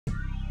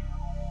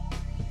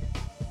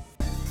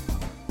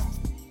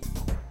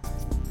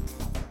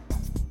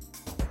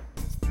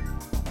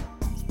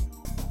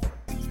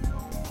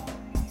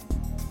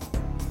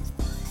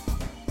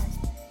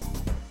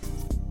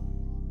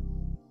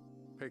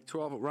Big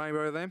 12 at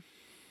Rainbow then,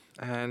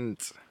 and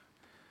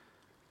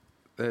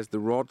there's the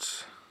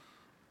rods.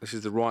 This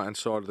is the right hand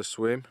side of the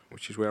swim,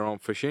 which is where I'm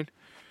fishing.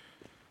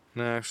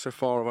 Now so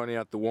far I've only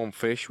had the one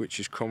fish, which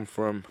has come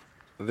from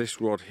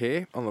this rod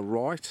here on the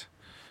right,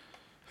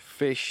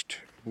 fished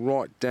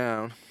right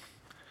down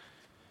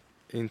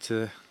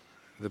into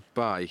the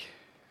bay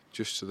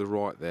just to the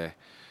right there,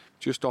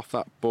 just off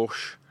that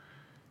bush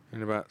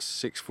in about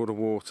 6 foot of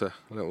water,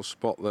 a little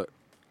spot that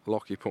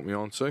Lockie put me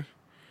onto.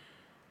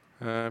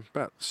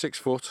 About 6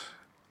 foot,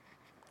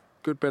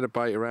 good bit of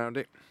bait around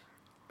it,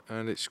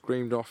 and it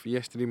screamed off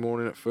yesterday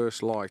morning at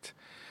first light.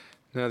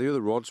 Now the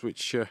other rods,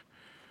 which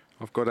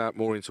I've got out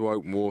more into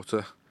open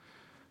water,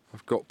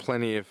 I've got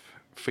plenty of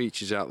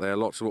features out there,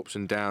 lots of ups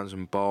and downs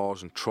and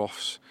bars and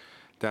troughs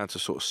down to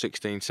sort of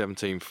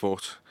 16-17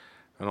 foot,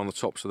 and on the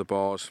tops of the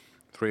bars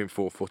 3 and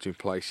 4 foot in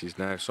places.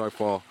 Now so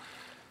far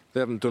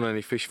they haven't done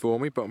any fish for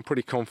me, but I'm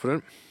pretty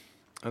confident.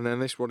 And then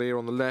this rod here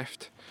on the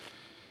left,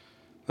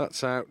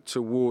 that's out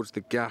towards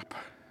the gap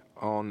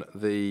on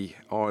the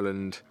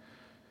island,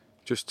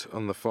 just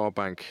on the far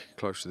bank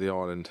close to the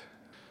island,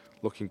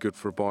 looking good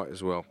for a bite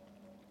as well.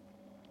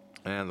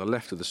 And the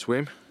left of the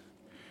swim,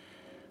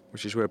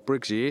 which is where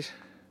Briggsy is,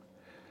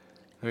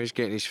 now he's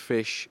getting his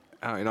fish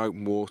out in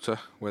open water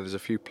where there's a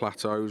few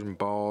plateaus and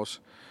bars,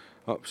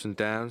 ups and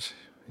downs.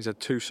 He's had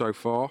 2 so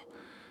far,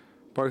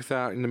 both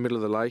out in the middle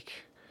of the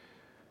lake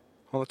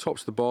on the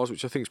tops of the bars,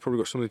 which I think has probably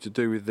got something to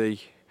do with the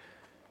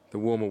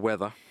warmer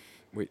weather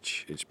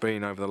which it's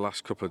been over the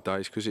last couple of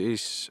days, because it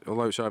is,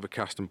 although it's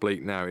overcast and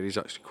bleak now, it is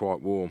actually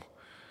quite warm.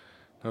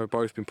 Now we've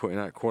both been putting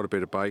out quite a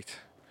bit of bait,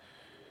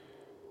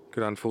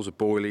 good handfuls of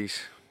boilies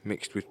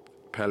mixed with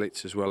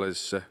pellets, as well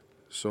as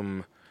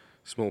some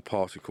small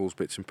particles,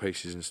 bits and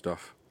pieces and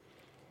stuff.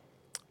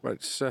 But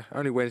it's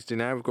only Wednesday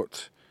now, we've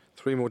got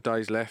 3 more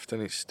days left,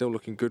 and it's still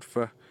looking good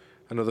for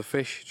another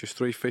fish. Just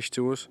 3 fish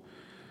to us,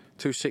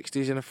 2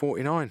 60s and a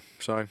 49,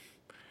 so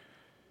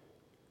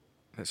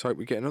let's hope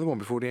we get another one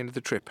before the end of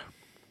the trip.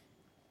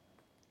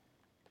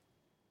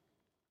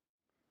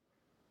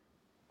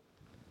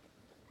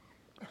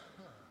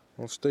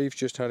 Well, Steve's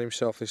just had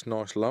himself this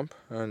nice lump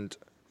and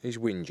he's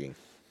whinging.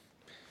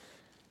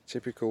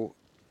 Typical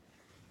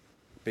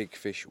big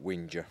fish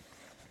whinger,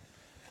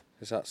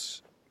 because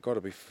that's got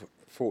to be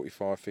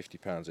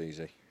 45-50 pounds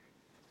easy.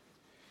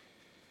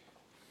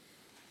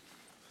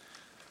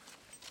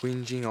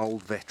 Whinging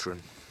old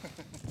veteran.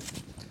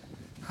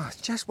 Oh,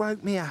 it's just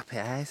woke me up,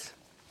 it has.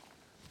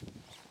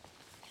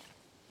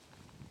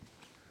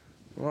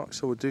 Right,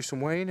 so we'll do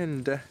some weighing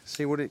and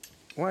see what it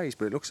weighs,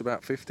 but it looks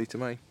about 50 to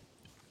me.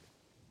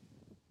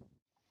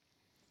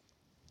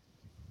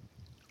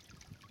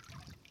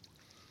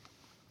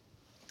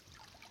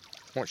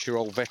 Watch your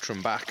old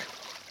veteran back.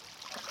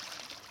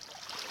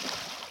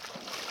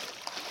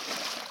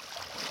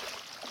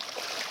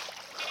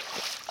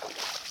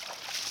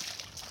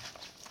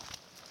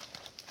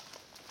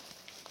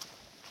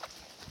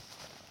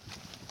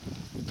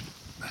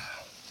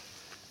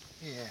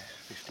 Yeah,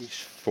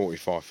 50ish.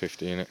 45,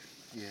 50 in it.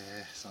 Yeah,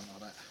 something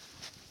like that.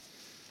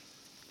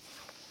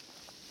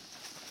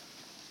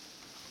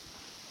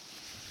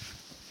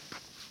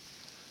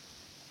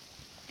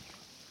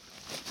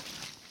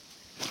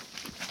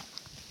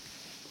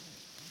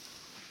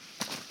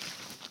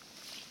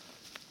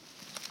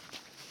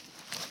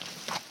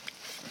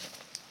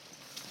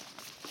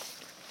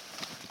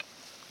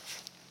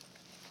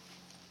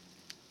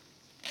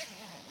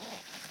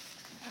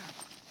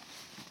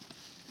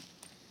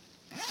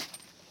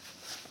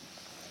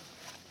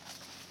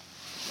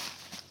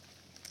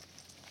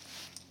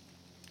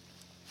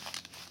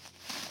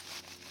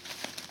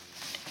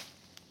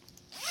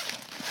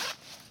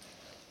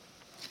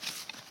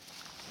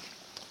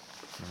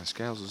 The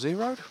scales are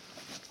zeroed,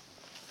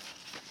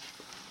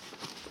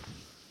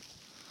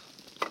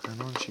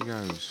 and on she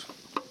goes.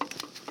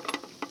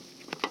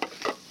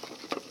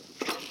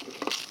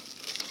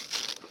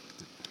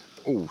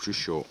 Oh, just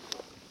short.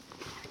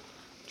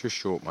 Just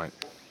short, mate.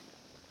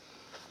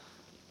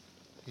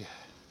 Yeah.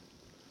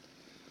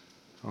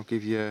 I'll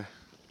give you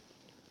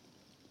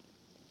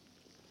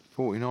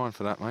 49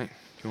 for that, mate,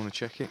 if you want to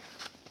check it.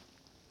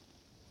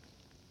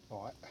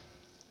 Right.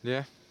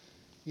 Yeah?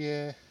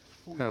 Yeah.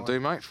 49. That'll do,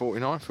 mate.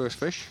 49, first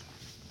fish.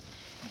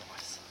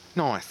 Nice.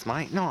 Nice,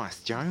 mate.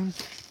 Nice, Jones.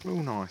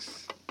 Real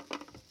nice.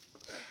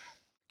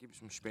 Give it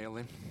some spiel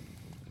then.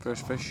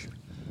 First fish.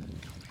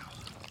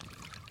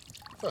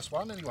 First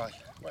one anyway.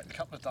 Waited a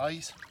couple of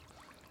days,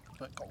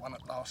 but got one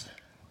at last.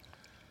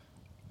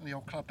 And the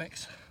old club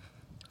mix.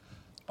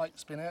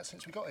 Bait's been out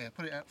since we got here.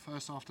 Put it out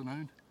first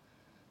afternoon.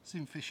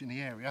 Seen fish in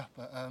the area,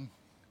 but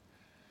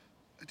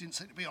it didn't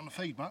seem to be on the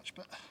feed much,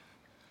 but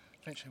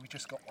eventually we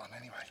just got one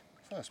anyway.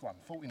 First one,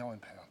 £49.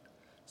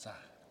 So,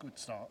 good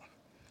start.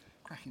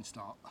 Cracking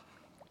start.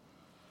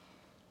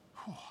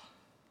 Whew.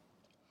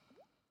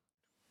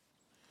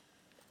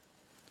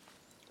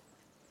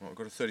 Well, I've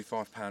got a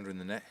 35 pounder in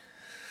the net.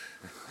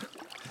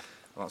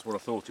 Well, that's what I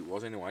thought it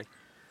was anyway.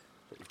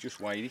 But we've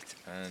just weighed it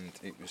and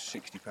it was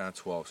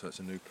 £60.12, so it's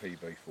a new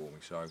PB for me,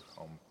 so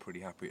I'm pretty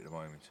happy at the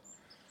moment.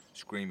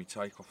 screamy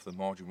take off the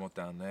margin rod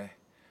down there.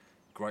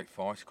 Great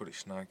fight, got it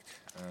snagged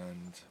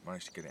and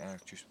managed to get it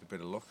out just with a bit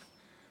of luck.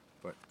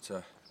 But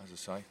as I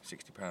say,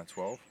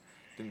 £60.12.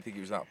 Didn't think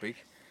it was that big.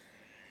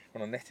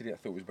 When I netted it, I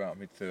thought it was about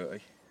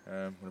mid-30.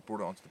 When I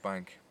brought it onto the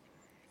bank,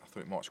 I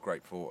thought it might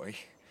scrape 40.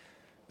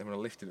 Then when I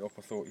lifted it up,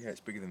 I thought, yeah,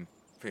 it's bigger than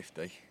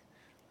 50.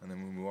 And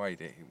then when we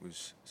weighed it, it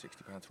was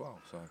 £60.12.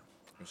 So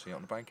you'll see it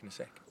on the bank in a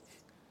sec.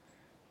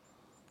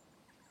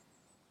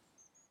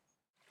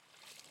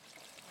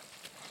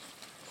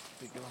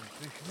 Big long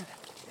fish, isn't it?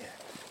 Yeah.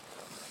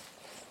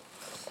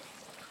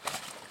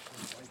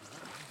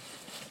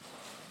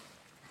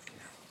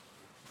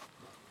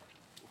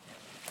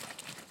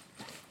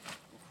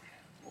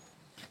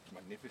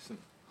 Magnificent.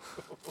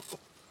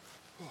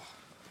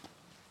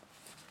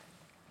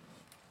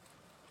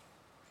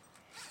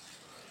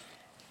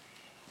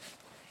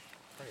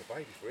 Plenty of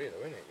babies for here though,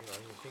 isn't it? You know,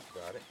 when you think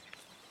about it.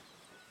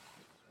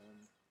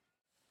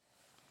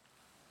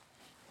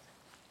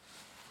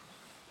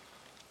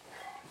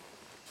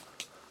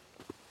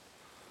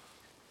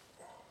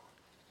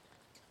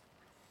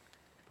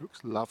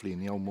 Looks lovely in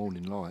the old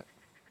morning light.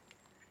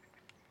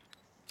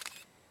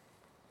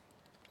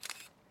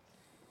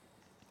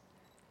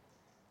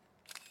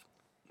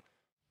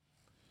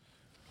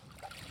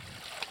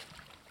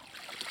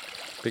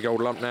 Big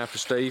old lump now for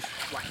Steve.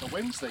 Like a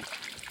Wednesday.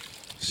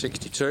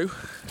 62.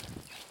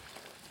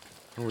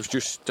 I was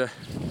just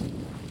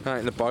out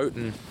in the boat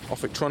and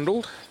off it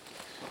trundled.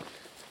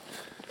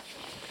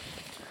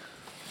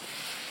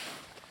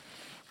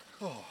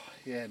 Oh,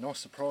 yeah, nice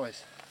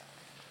surprise.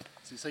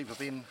 So it's either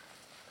been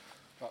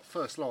like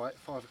first light,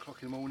 5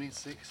 o'clock in the morning,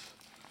 6,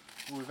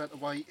 or we've had to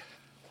wait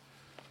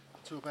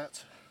till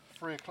about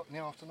 3 o'clock in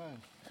the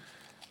afternoon.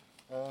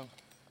 I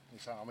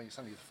mean, it's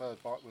only the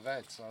third bite we've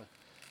had, so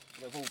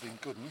they've all been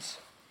good ones.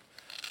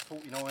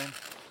 49,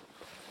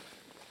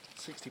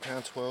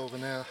 £60.12,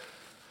 and now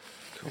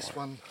this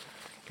one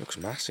looks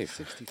massive.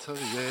 62.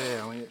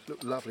 Yeah, I mean, it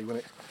looked lovely when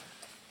it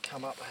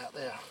come up out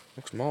there.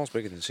 Looks miles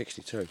bigger than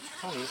 62.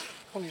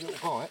 Funny little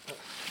bite, but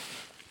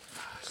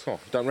Oh,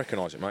 don't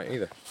recognise it, mate,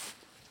 either.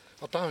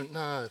 I don't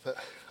know, but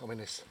I mean,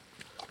 there's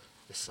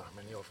so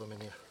many of them in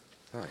here.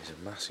 That is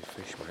a massive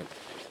fish, mate.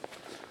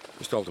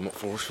 Just hold them up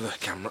for us for the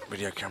camera,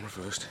 video camera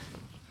first.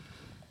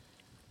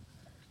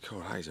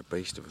 God, that is a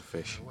beast of a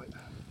fish. Oh, wait.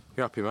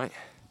 You happy, mate?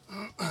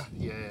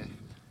 Yeah.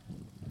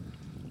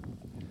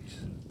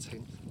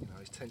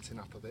 He's tensing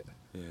up a bit.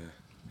 Yeah.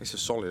 It's a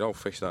solid old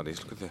fish, that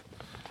is. Look at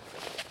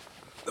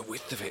the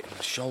width of it and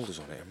the shoulders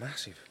on it are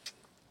massive.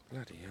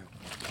 Bloody hell.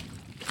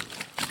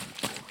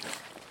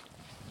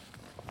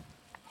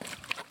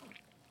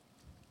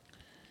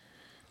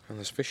 And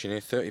there's fish in here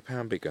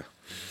 £30 bigger.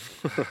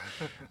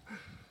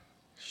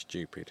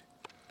 Stupid.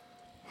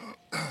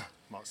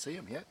 Might see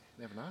him yet,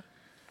 never know.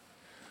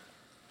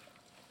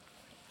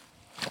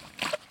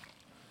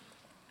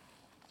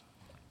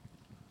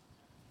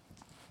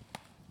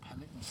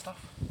 Panic and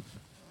stuff.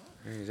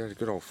 Yeah, he's had a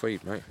good old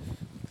feed, mate.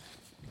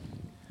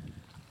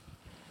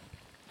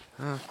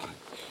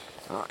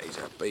 That is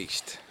a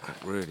beast. That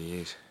really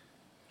is.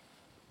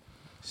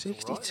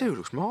 62 right,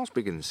 looks miles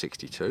bigger than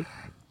 62.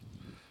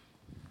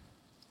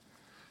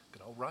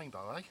 Good old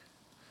rainbow, eh?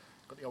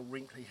 Got the old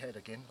wrinkly head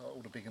again, like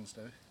all the big ones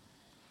do.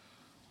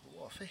 But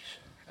what a fish.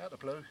 Out of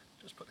the blue,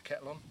 just put the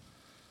kettle on,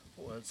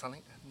 thought I heard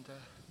something, and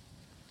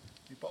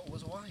the bottle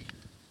was away.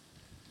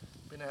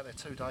 Been out there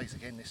 2 days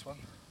again, this one.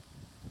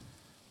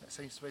 That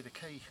seems to be the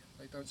key.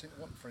 They don't seem to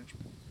want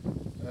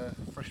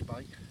fresh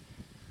bait.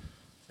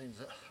 Seems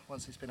that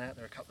once it's been out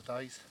there a couple of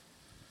days,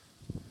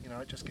 you know,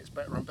 it just gets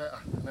better and better.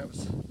 And that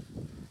was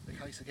the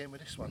case again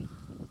with this one.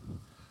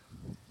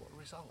 What a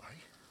result,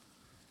 eh?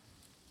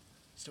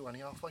 Still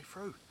only halfway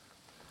through.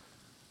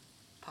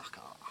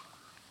 Pucker.